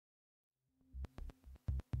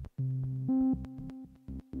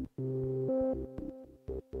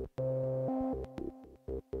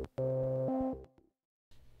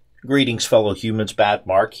Greetings, fellow humans. Bad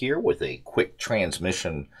Mark here with a quick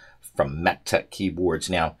transmission from Metre keyboards.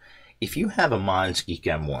 Now, if you have a Monsgeek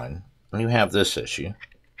M1 and you have this issue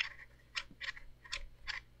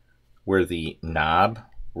where the knob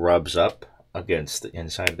rubs up against the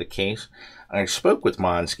inside of the case, I spoke with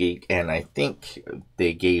Monsgeek and I think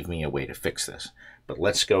they gave me a way to fix this. But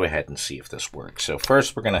let's go ahead and see if this works. So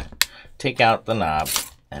first we're going to take out the knob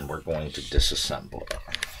and we're going to disassemble it.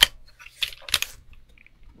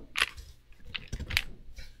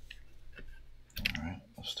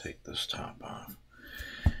 Let's take this top off.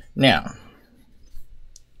 Now,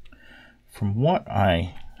 from what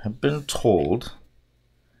I have been told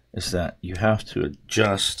is that you have to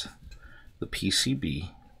adjust the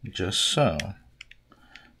PCB just so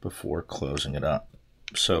before closing it up.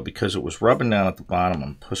 So because it was rubbing down at the bottom,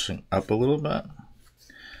 I'm pushing up a little bit.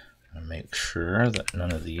 And make sure that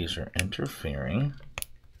none of these are interfering.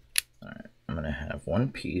 All right, I'm going to have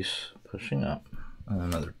one piece pushing up and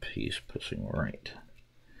another piece pushing right.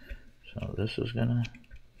 So this is gonna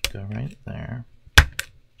go right there.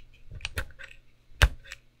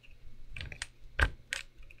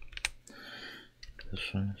 This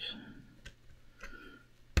one's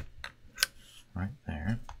right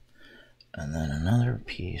there. And then another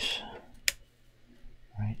piece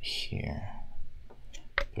right here,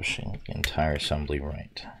 pushing the entire assembly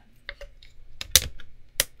right.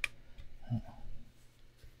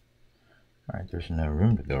 Alright, there's no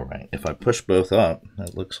room to go right. If I push both up,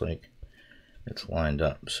 it looks like it's lined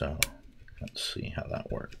up, so let's see how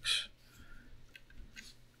that works.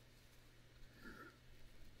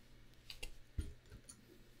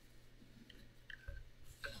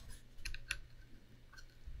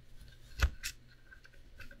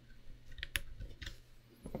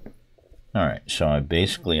 Alright, so I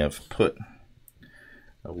basically have put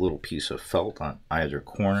a little piece of felt on either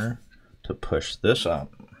corner to push this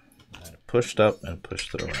up. Pushed up and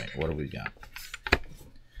pushed to the right. What do we got?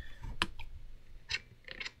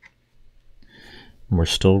 We're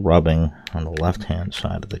still rubbing on the left-hand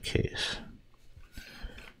side of the case.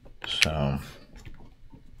 So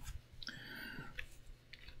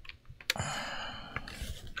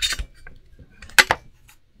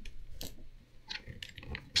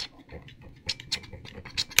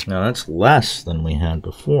now that's less than we had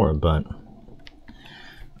before, but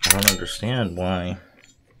I don't understand why.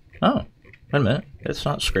 Oh, wait a minute. It's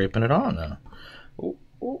not scraping it on now. Ooh,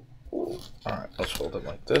 ooh, ooh. Alright, let's hold it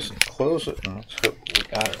like this and close it. And let's hope we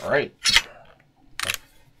got it right.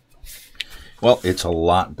 Well, it's a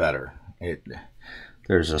lot better.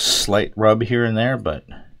 There's a slight rub here and there, but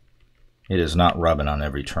it is not rubbing on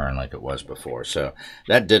every turn like it was before. So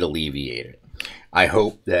that did alleviate it. I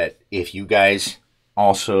hope that if you guys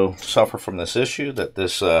also suffer from this issue, that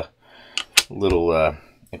this little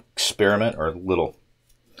experiment or little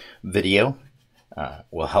video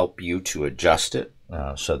will help you to adjust it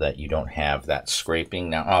so that you don't have that scraping.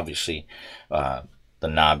 Now obviously the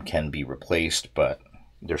knob can be replaced, but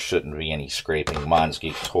there shouldn't be any scraping.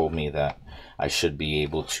 Monsgeek told me that I should be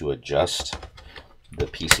able to adjust the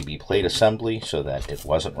PCB plate assembly so that it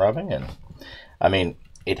wasn't rubbing, and I mean,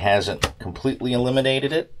 it hasn't completely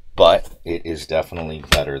eliminated it, but it is definitely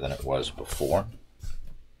better than it was before.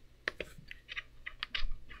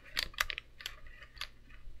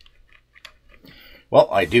 Well,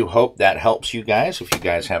 I do hope that helps you guys if you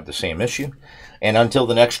guys have the same issue. And until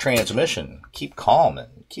the next transmission, keep calm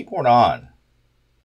and keep on.